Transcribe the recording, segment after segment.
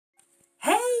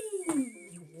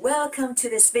Welcome to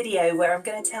this video where I'm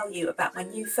going to tell you about my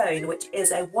new phone, which is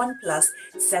a OnePlus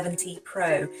 7T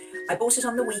Pro. I bought it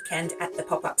on the weekend at the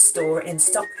pop-up store in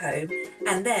Stockholm,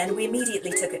 and then we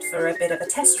immediately took it for a bit of a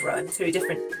test run through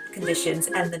different conditions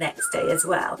and the next day as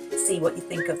well. See what you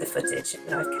think of the footage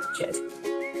that I've captured.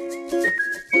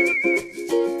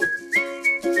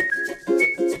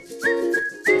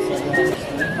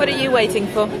 What are you waiting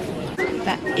for?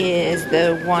 That is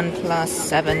the OnePlus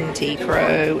 7T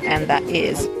Pro, and that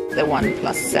is the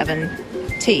OnePlus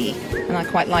 7T. And I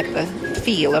quite like the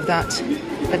feel of that,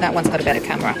 but that one's got a better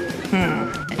camera.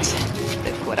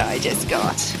 Look what I just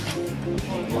got.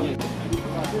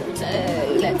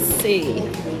 So, let's see.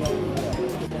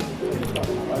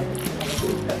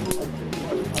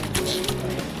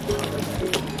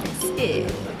 This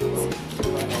is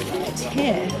right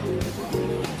here.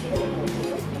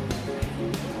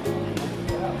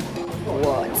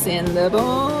 What's in the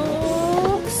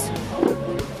box?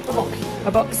 A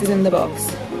box is in the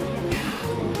box.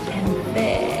 And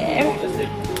there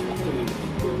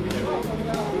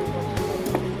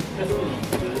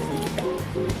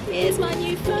is my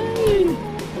new phone.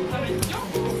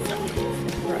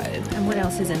 Right, and what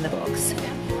else is in the box?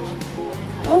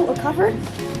 Oh, a cover?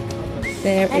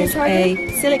 There and is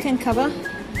a silicone cover.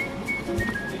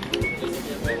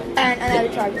 And another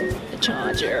charger. The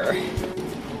charger.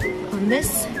 On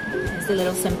this is the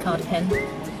little SIM card pin.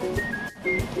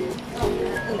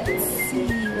 Let's see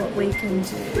what we can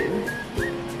do.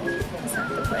 Is that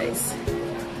the place?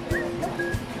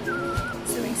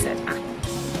 So we said,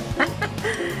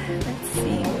 let's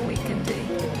see what we can do.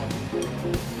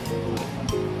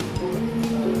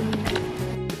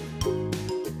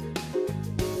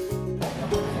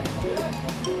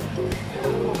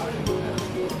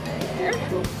 There.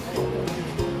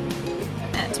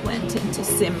 That went into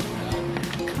SIM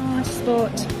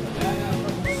spot,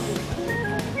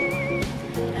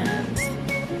 and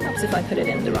perhaps if I put it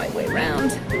in the right way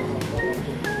round,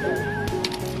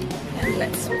 and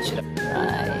let's switch it up.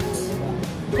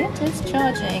 Right, it is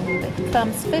charging. It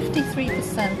comes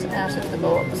 53% out of the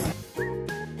box.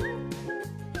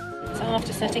 So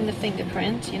after setting the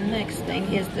fingerprint, your next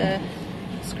thing is the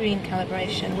screen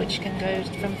calibration, which can go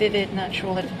from vivid,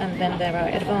 natural, and then there are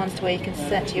advanced where you can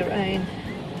set your own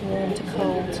warm to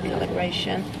cold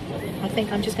calibration. I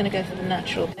think I'm just going to go for the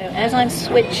natural. So as I'm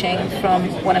switching from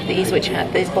one of these, which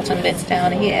had these bottom bits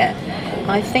down here,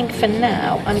 I think for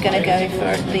now I'm going to go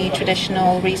for the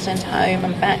traditional recent home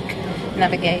and back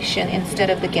navigation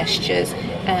instead of the gestures,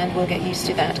 and we'll get used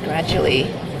to that gradually.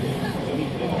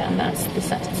 And that's the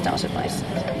started by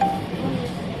set.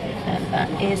 And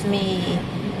that is me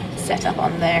set up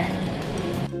on there.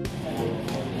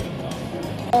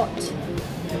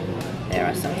 There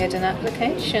are some hidden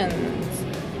applications.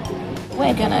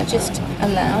 We're gonna just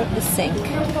allow the sync.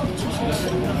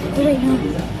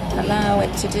 Allow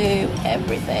it to do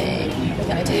everything. We're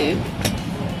gonna do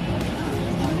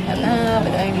allow,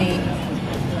 but only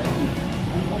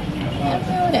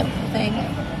allow everything.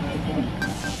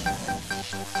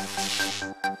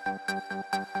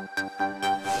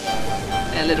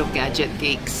 They're little gadget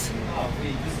geeks.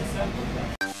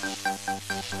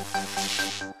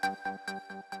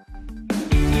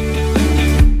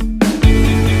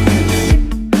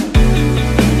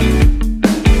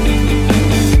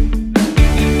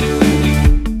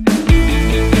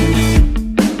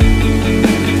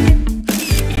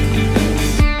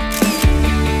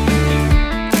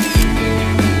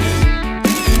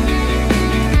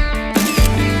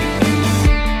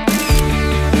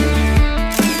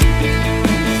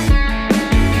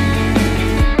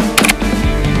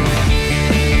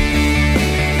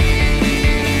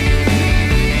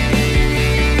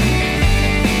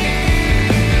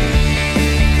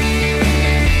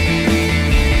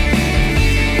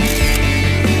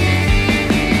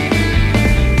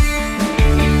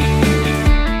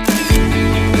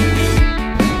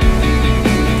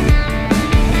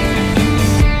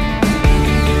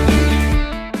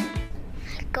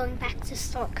 Going back to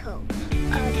Stockholm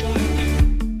again.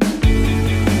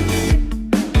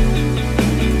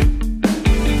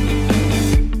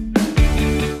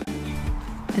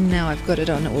 And now I've got it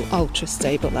on all ultra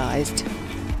stabilized.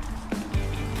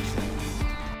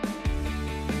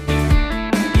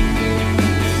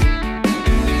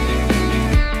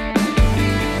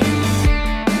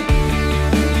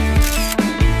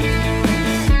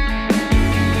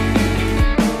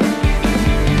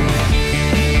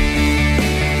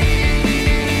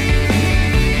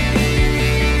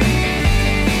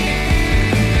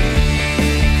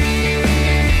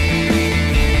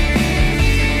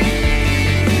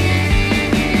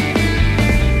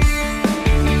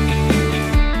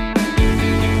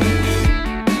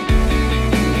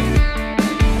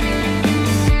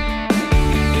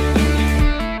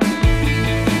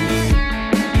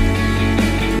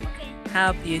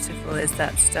 is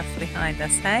that stuff behind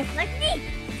us, hey? Like me.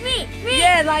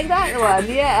 Yeah, like that one,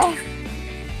 yeah.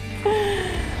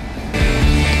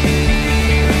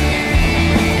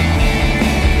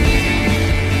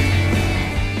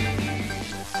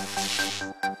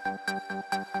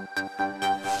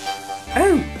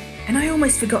 Oh, and I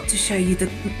almost forgot to show you the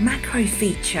macro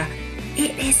feature.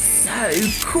 It is so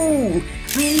cool.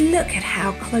 I mean, look at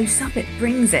how close up it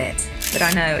brings it. But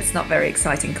I know it's not very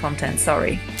exciting content,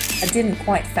 sorry. I didn't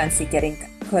quite fancy getting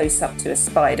close up to a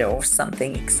spider or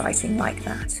something exciting like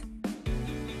that.